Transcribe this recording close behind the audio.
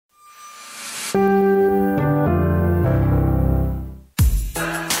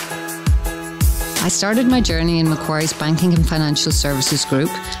started my journey in Macquarie's Banking and Financial Services Group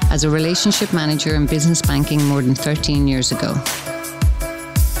as a relationship manager in business banking more than 13 years ago.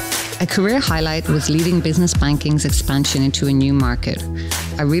 A career highlight was leading business banking's expansion into a new market.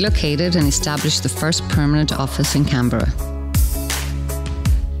 I relocated and established the first permanent office in Canberra.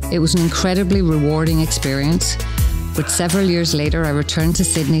 It was an incredibly rewarding experience, but several years later I returned to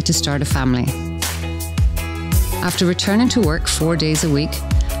Sydney to start a family. After returning to work 4 days a week,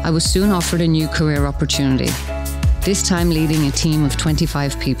 I was soon offered a new career opportunity, this time leading a team of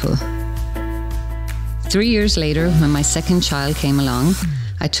 25 people. 3 years later, when my second child came along,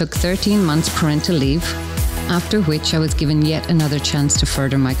 I took 13 months parental leave, after which I was given yet another chance to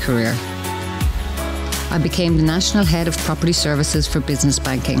further my career. I became the National Head of Property Services for Business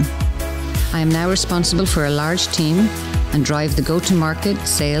Banking. I am now responsible for a large team and drive the go-to-market,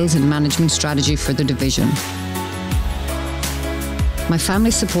 sales and management strategy for the division. My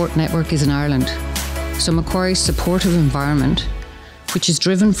family support network is in Ireland, so Macquarie's supportive environment, which is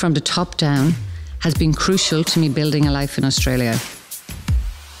driven from the top down, has been crucial to me building a life in Australia.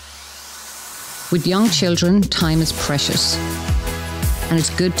 With young children, time is precious, and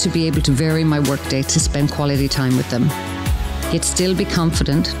it's good to be able to vary my workday to spend quality time with them, yet still be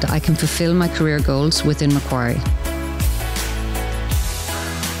confident that I can fulfill my career goals within Macquarie.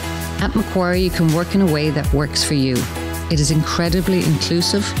 At Macquarie, you can work in a way that works for you. It is incredibly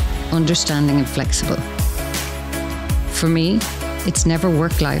inclusive, understanding and flexible. For me, it's never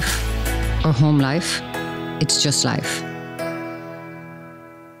work life or home life, it's just life.